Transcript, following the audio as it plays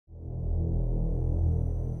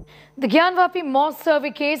The Gyanvapi Mosque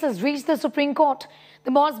survey case has reached the Supreme Court.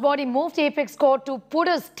 The mosque body moved to Apex Court to put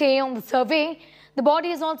a stay on the survey. The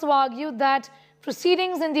body has also argued that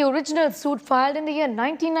proceedings in the original suit filed in the year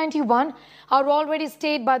 1991 are already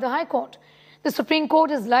stayed by the High Court. The Supreme Court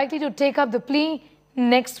is likely to take up the plea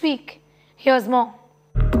next week. Here's more.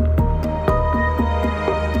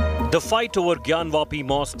 The fight over Gyanvapi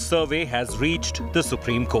Mosque survey has reached the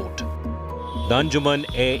Supreme Court. The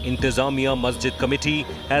Anjuman-e-Intizamiya Masjid Committee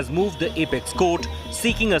has moved the Apex Court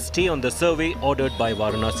seeking a stay on the survey ordered by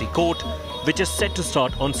Varanasi Court, which is set to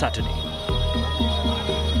start on Saturday.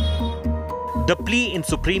 The plea in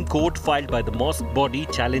Supreme Court filed by the mosque body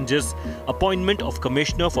challenges appointment of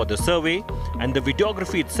commissioner for the survey and the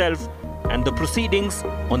videography itself, and the proceedings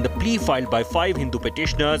on the plea filed by 5 Hindu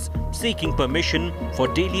petitioners seeking permission for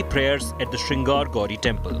daily prayers at the Sringar Gauri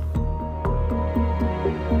temple.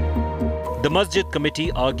 The Masjid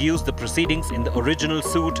Committee argues the proceedings in the original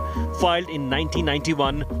suit filed in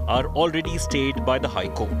 1991 are already stayed by the High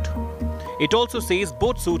Court. It also says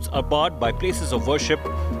both suits are barred by Places of Worship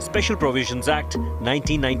Special Provisions Act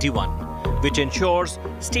 1991, which ensures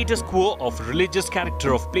status quo of religious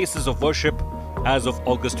character of places of worship as of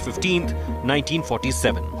August 15,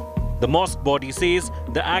 1947. The mosque body says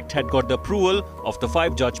the act had got the approval of the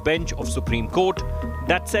 5-judge bench of Supreme Court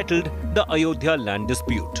that settled the Ayodhya land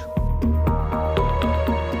dispute.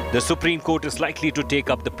 The Supreme Court is likely to take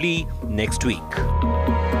up the plea next week.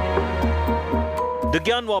 The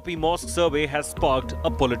Gyanvapi Mosque survey has sparked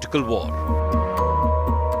a political war.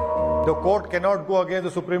 The court cannot go against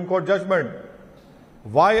the Supreme Court judgment.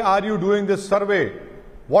 Why are you doing this survey?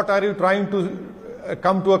 What are you trying to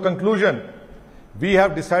come to a conclusion? We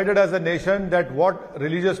have decided as a nation that what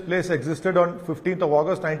religious place existed on 15th of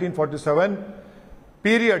August 1947,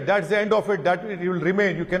 period. That's the end of it. That it will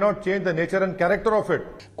remain. You cannot change the nature and character of it.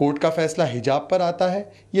 Court का फैसला हिजाब पर आता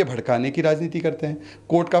है, ये भड़काने की राजनीति करते हैं।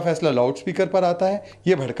 कोर्ट का फैसला लाउड स्पीकर पर आता है,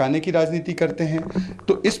 ये भड़काने की राजनीति करते हैं।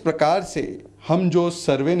 तो इस प्रकार से हम जो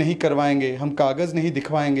सर्वे नहीं करवाएंगे, हम कागज़ नहीं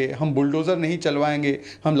दिखवाएंगे, हम बुलडोज़र नहीं चलवाएंगे,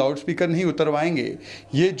 हम लाउड स्पीकर नहीं उतरवाएंगे,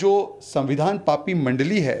 ये जो संविधान पापी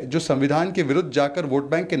मंडली है, जो संविधान के विरुद्ध जाकर वोट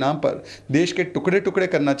बैंक के नाम पर देश के टुकड़े टुकड़े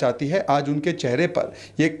करना चाहती है, आज उनके चेहरे पर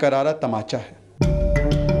ये करारा तमाचा है।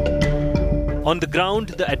 On the ground,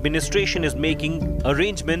 the administration is making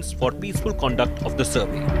arrangements for peaceful conduct of the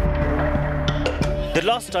survey. The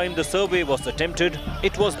last time the survey was attempted,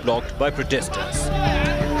 it was blocked by protesters.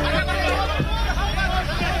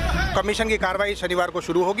 Commission की कार्रवाई शनिवार को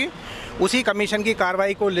शुरू होगी। उसी कमीशन की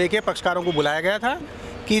कार्रवाई को लेके पक्षकारों को बुलाया गया था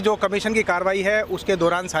कि जो कमीशन की कार्रवाई है उसके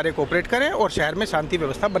दौरान सारे कोऑपरेट करें और शहर में शांति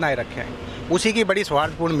व्यवस्था बनाए रखें। उसी की बड़ी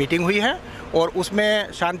सौहार्दपूर्ण मीटिंग हुई है और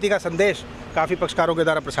उसमें शांति का संदेश काफ़ी पक्षकारों के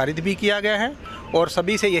द्वारा प्रसारित भी किया गया है और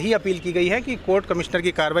सभी से यही अपील की गई है कि कोर्ट कमिश्नर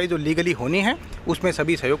की कार्रवाई जो लीगली होनी है उसमें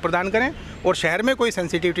सभी सहयोग प्रदान करें और शहर में कोई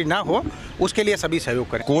सेंसिटिविटी ना हो उसके लिए सभी सहयोग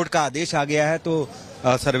करें। कोर्ट का आदेश आ गया है तो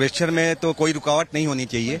सर्वेक्षण में तो कोई रुकावट नहीं होनी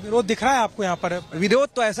चाहिए। विरोध दिख रहा है आपको यहाँ पर? विरोध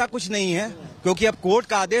तो ऐसा कुछ नहीं है क्योंकि अब कोर्ट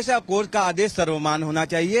का आदेश है, अब कोर्ट का आदेश सर्वमान्य होना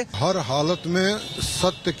चाहिए। हर हालत में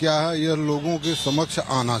सत्य क्या है यह लोगों के समक्ष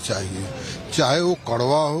आना चाहिए, चाहे वो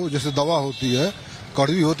कड़वा हो, जैसे दवा होती है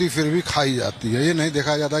कड़वी होती फिर भी खाई जाती है, ये नहीं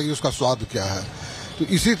देखा जाता कि उसका स्वाद क्या है। तो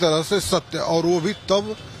इसी तरह से सत्य, और वो भी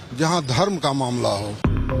तब जहां धर्म का मामला हो।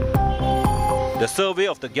 The survey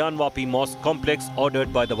of the Gyanvapi Mosque complex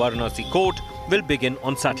ordered by the Varanasi court will begin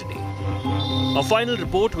on Saturday. A final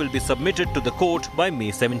report will be submitted to the court by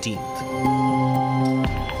May 17th.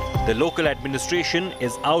 The local administration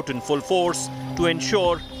is out in full force to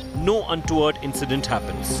ensure no untoward incident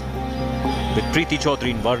happens. With Preeti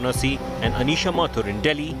Chaudhary in Varanasi and Anisha Mathur in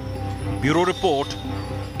Delhi, Bureau Report,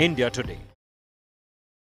 India Today.